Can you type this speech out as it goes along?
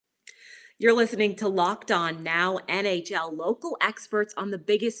You're listening to Locked On Now NHL, local experts on the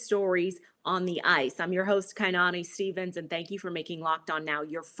biggest stories on the ice. I'm your host, Kainani Stevens, and thank you for making Locked On Now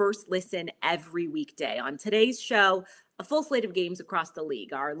your first listen every weekday. On today's show, a full slate of games across the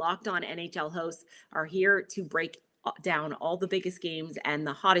league. Our Locked On NHL hosts are here to break down all the biggest games and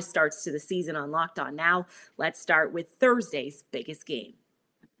the hottest starts to the season on Locked On Now. Let's start with Thursday's biggest game.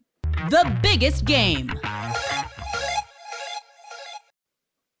 The biggest game.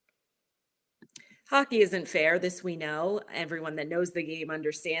 Hockey isn't fair, this we know. Everyone that knows the game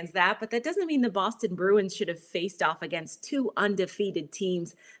understands that, but that doesn't mean the Boston Bruins should have faced off against two undefeated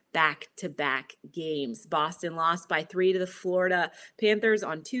teams back-to-back games. Boston lost by 3 to the Florida Panthers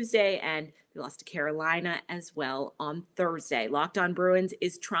on Tuesday, and they lost to Carolina as well on Thursday. Locked On Bruins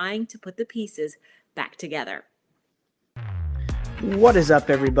is trying to put the pieces back together. What is up,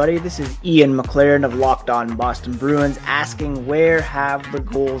 everybody? This is Ian McLaren of Locked On Boston Bruins asking, where have the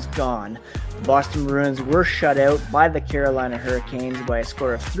goals gone? The Boston Bruins were shut out by the Carolina Hurricanes by a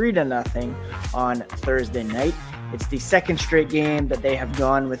score of 3-0 on Thursday night. It's the second straight game that they have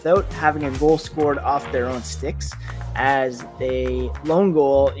gone without having a goal scored off their own sticks, as the lone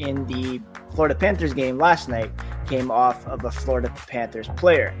goal in the Florida Panthers game last night came off of a Florida Panthers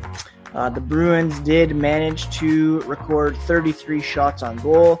player. The Bruins did manage to record 33 shots on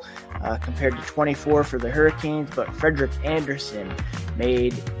goal compared to 24 for the Hurricanes, but Frederik Andersen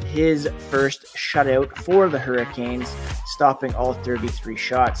made his first shutout for the Hurricanes, stopping all 33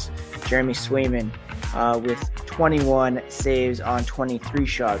 shots. Jeremy Swayman with 21 saves on 23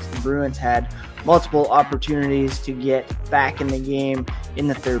 shots. The Bruins had multiple opportunities to get back in the game in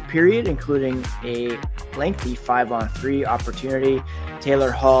the third period, including a lengthy 5-on-3 opportunity.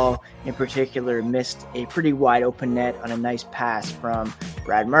 Taylor Hall, in particular, missed a pretty wide open net on a nice pass from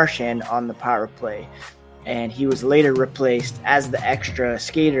Brad Marchand on the power play. And he was later replaced as the extra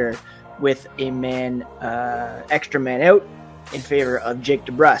skater with a extra man out in favor of Jake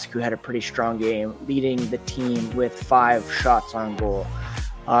DeBrusk, who had a pretty strong game, leading the team with 5 shots on goal.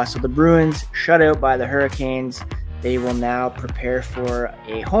 So the Bruins shut out by the Hurricanes. They will now prepare for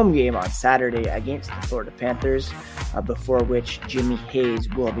a home game on Saturday against the Florida Panthers, before which Jimmy Hayes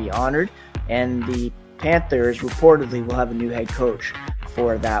will be honored. And the Panthers reportedly will have a new head coach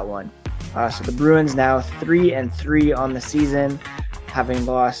for that one. So the Bruins now 3-3 on the season, having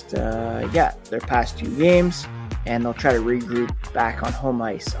lost their past 2 games. And they'll try to regroup back on home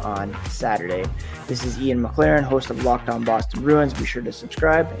ice on Saturday. This is Ian McLaren, host of Locked On Boston Bruins. Be sure to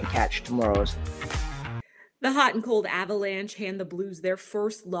subscribe and catch tomorrow's. The hot and cold Avalanche hand the Blues their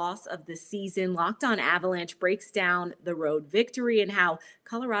first loss of the season. Locked On Avalanche breaks down the road victory and how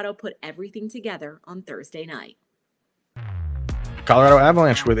Colorado put everything together on Thursday night. Colorado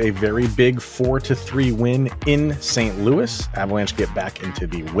Avalanche with a very big 4-3 win in St. Louis. Avalanche get back into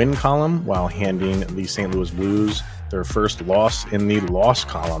the win column while handing the St. Louis Blues their first loss in the loss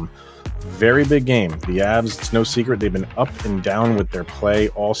column. Very big game. The Avs, it's no secret, they've been up and down with their play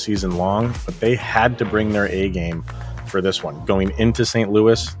all season long, but they had to bring their A game for this one. Going into St.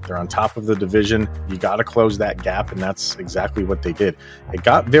 Louis, they're on top of the division. You got to close that gap, and that's exactly what they did. It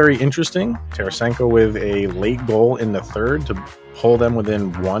got very interesting. Tarasenko with a late goal in the third to pull them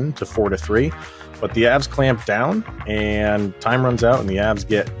within 1 to 4-3. But the Avs clamp down, and time runs out, and the Avs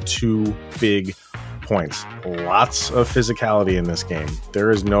get 2 big points. Lots of physicality in this game.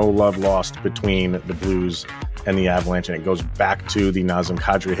 There is no love lost between the Blues and the Avalanche, and it goes back to the Nazem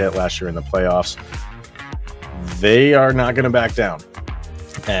Kadri hit last year in the playoffs. They are not going to back down,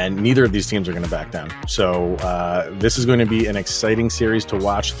 and neither of these teams are going to back down. So this is going to be an exciting series to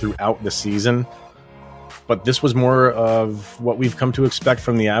watch throughout the season. But this was more of what we've come to expect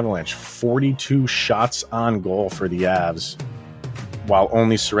from the Avalanche. 42 shots on goal for the Avs, while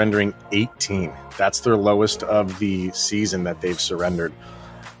only surrendering 18. That's their lowest of the season that they've surrendered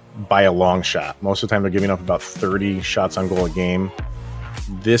by a long shot. Most of the time they're giving up about 30 shots on goal a game.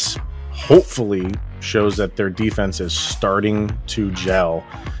 This hopefully shows that their defense is starting to gel,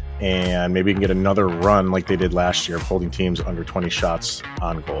 and maybe can get another run like they did last year of holding teams under 20 shots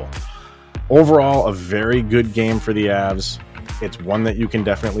on goal. Overall, a very good game for the Avs. It's one that you can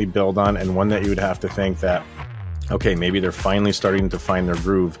definitely build on, and one that you would have to think that, okay, maybe they're finally starting to find their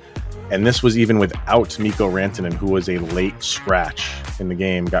groove. And this was even without Mikko Rantanen, who was a late scratch in the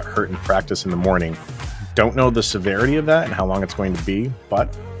game, got hurt in practice in the morning. Don't know the severity of that and how long it's going to be,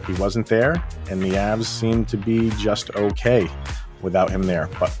 but he wasn't there, and the Avs seem to be just okay without him there.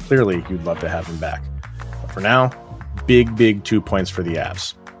 But clearly, you'd love to have him back. But for now, big 2 points for the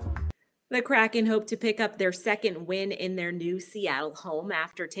Avs. The Kraken hope to pick up their second win in their new Seattle home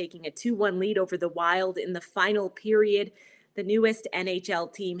after taking a 2-1 lead over the Wild in the final period. The newest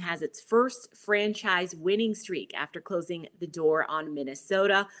NHL team has its first franchise winning streak after closing the door on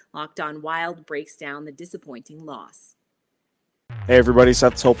Minnesota. Locked On Wild breaks down the disappointing loss. Hey everybody,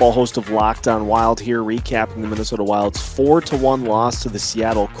 Seth Topol, host of Locked On Wild here, recapping the Minnesota Wild's 4-1 loss to the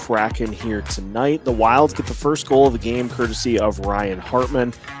Seattle Kraken here tonight. The Wild get the first goal of the game courtesy of Ryan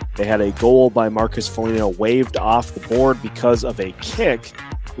Hartman. They had a goal by Marcus Foligno waved off the board because of a kick,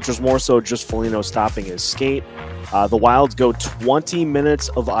 which was more so just Foligno stopping his skate. The Wilds go 20 minutes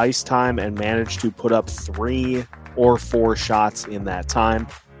of ice time and manage to put up 3 or 4 shots in that time.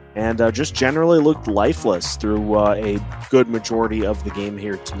 And just generally looked lifeless through a good majority of the game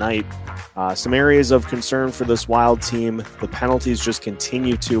here tonight. Some areas of concern for this Wild team. The penalties just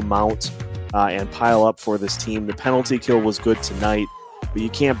continue to mount and pile up for this team. The penalty kill was good tonight, but you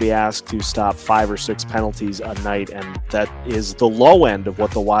can't be asked to stop 5 or 6 penalties a night, and that is the low end of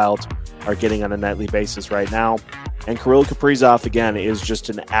what the Wild are getting on a nightly basis right now. And Kirill Kaprizov, again, is just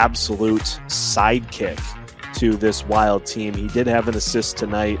an absolute sidekick to this Wild team. He did have an assist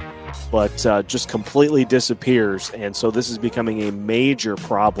tonight, but just completely disappears, and so this is becoming a major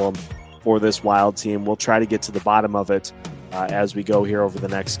problem for this Wild team. We'll try to get to the bottom of it as we go here over the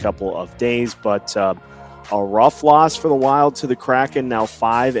next couple of days, but a rough loss for the Wild to the Kraken, now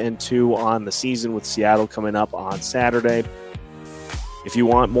 5-2 on the season, with Seattle coming up on Saturday. If you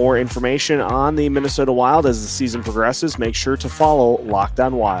want more information on the Minnesota Wild as the season progresses, make sure to follow Locked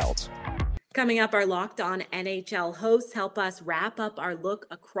On Wild. Coming up, our Locked On NHL hosts help us wrap up our look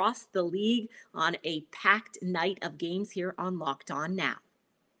across the league on a packed night of games here on Locked On Now.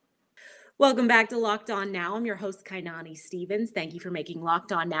 Welcome back to Locked On Now. I'm your host, Kainani Stevens. Thank you for making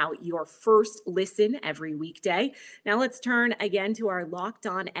Locked On Now your first listen every weekday. Now let's turn again to our Locked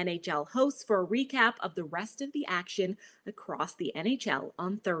On NHL hosts for a recap of the rest of the action across the NHL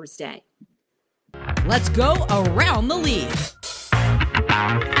on Thursday. Let's go around the league.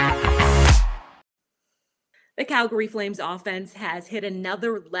 The Calgary Flames offense has hit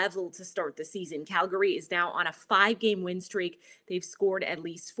another level to start the season. Calgary is now on a 5-game win streak. They've scored at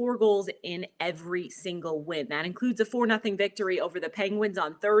least 4 goals in every single win. That includes a 4-0 victory over the Penguins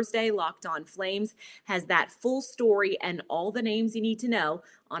on Thursday. Locked On Flames has that full story and all the names you need to know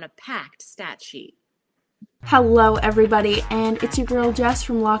on a packed stat sheet. Hello everybody, and it's your girl Jess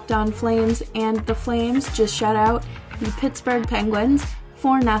from Locked On Flames, and the Flames just shut out the Pittsburgh Penguins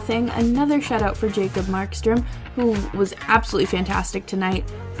 4-0. Another shutout for Jacob Markstrom, who was absolutely fantastic tonight.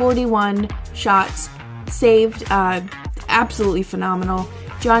 41 shots saved, absolutely phenomenal.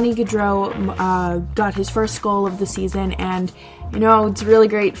 Johnny Gaudreau got his first goal of the season, and it's really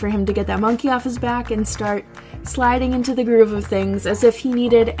great for him to get that monkey off his back and start sliding into the groove of things as if he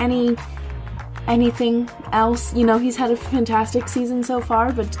needed anything else. He's had a fantastic season so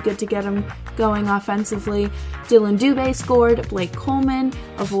far, but it's good to get him going offensively. Dylan Dubé scored. Blake Coleman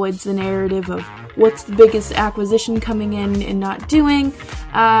avoids the narrative of what's the biggest acquisition coming in and not doing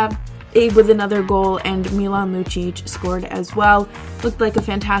with another goal, and Milan Lucic scored as well. Looked like a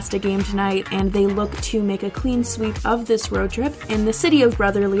fantastic game tonight, and they look to make a clean sweep of this road trip in the city of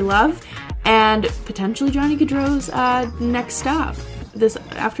brotherly love and potentially Johnny Gaudreau's next stop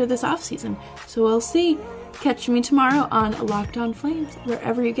after this offseason. So we'll see. Catch me tomorrow on Locked On Flames,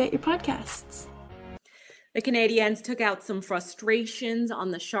 wherever you get your podcasts. The Canadiens took out some frustrations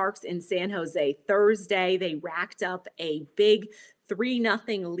on the Sharks in San Jose Thursday. They racked up a big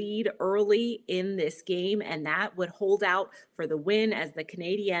 3-0 lead early in this game, and that would hold out for the win as the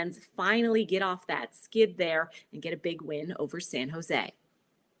Canadiens finally get off that skid there and get a big win over San Jose.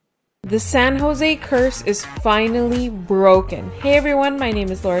 The San Jose curse is finally broken. Hey everyone, my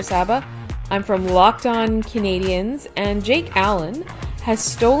name is Laura Saba. I'm from Locked On Canadiens, and Jake Allen has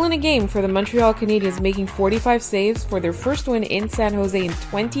stolen a game for the Montreal Canadiens, making 45 saves for their first win in San Jose in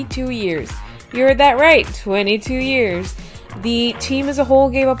 22 years. You heard that right, 22 years. The team as a whole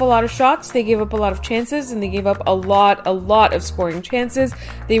gave up a lot of shots, they gave up a lot of chances, and they gave up a lot of scoring chances.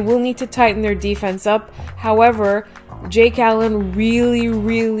 They will need to tighten their defense up. However, Jake Allen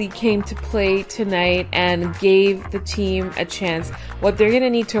really came to play tonight and gave the team a chance. What they're going to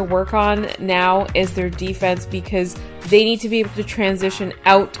need to work on now is their defense, because they need to be able to transition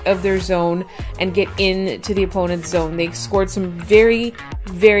out of their zone and get into the opponent's zone. They scored some very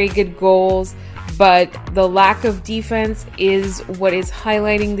good goals, but the lack of defense is what is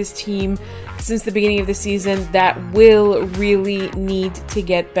highlighting this team since the beginning of the season. That will really need to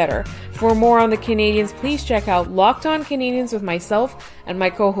get better. For more on the Canadiens, please check out Locked On Canadiens with myself and my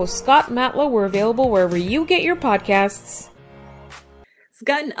co-host Scott Matlow. We're available wherever you get your podcasts. It's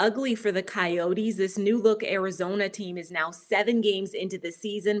gotten ugly for the Coyotes. This new look Arizona team is now 7 games into the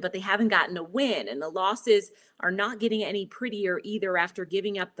season, but they haven't gotten a win. And the losses are not getting any prettier either after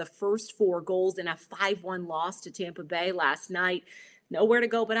giving up the first 4 goals in a 5-1 loss to Tampa Bay last night. Nowhere to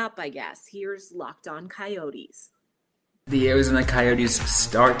go but up, I guess. Here's Locked On Coyotes. The Arizona Coyotes'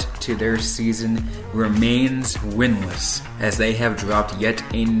 start to their season remains winless as they have dropped yet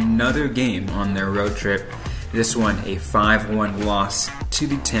another game on their road trip. This one, a 5-1 loss to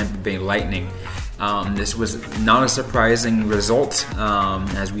the Tampa Bay Lightning. This was not a surprising result,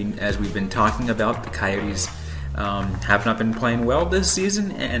 as we've been talking about. The Coyotes have not been playing well this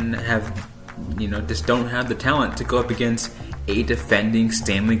season and have, just don't have the talent to go up against a defending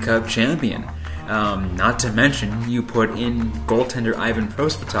Stanley Cup champion. Not to mention, you put in goaltender Ivan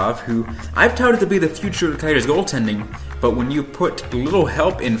Prosvetov, who I've touted to be the future of the Coyotes goaltending, but when you put little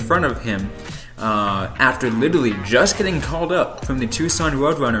help in front of him, after literally just getting called up from the Tucson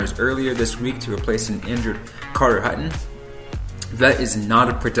Roadrunners earlier this week to replace an injured Carter Hutton, that is not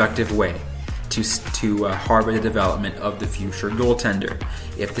a productive way to harbor the development of the future goaltender.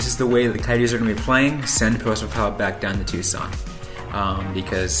 If this is the way the Coyotes are going to be playing, send Prosvetov back down to Tucson,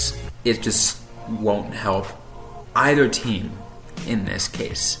 because it just won't help either team in this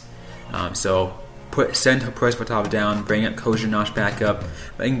case. So send Prosvetov down, bring up Kozhinosh back up,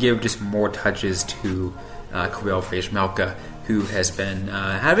 and give just more touches to Kirill Vejmelka, who has been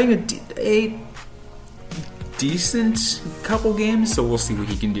having a decent couple games, so we'll see what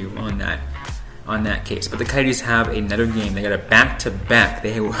he can do on that case. But the Coyotes have another game. They got a back-to-back.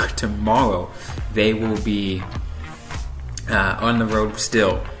 Tomorrow they will be on the road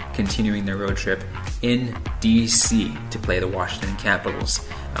still, continuing their road trip in D.C. to play the Washington Capitals.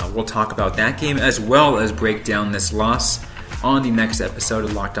 We'll talk about that game as well as break down this loss on the next episode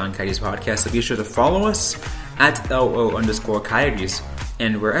of Locked On Coyotes podcast. So be sure to follow us at LO_Coyotes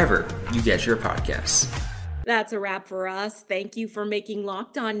and wherever you get your podcasts. That's a wrap for us. Thank you for making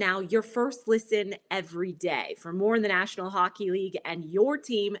Locked On Now your first listen every day. For more in the National Hockey League and your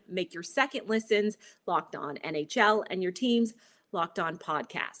team, make your second listens Locked On NHL and your team's Locked On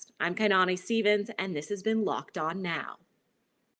podcast. I'm Kainani Stevens, and this has been Locked On Now.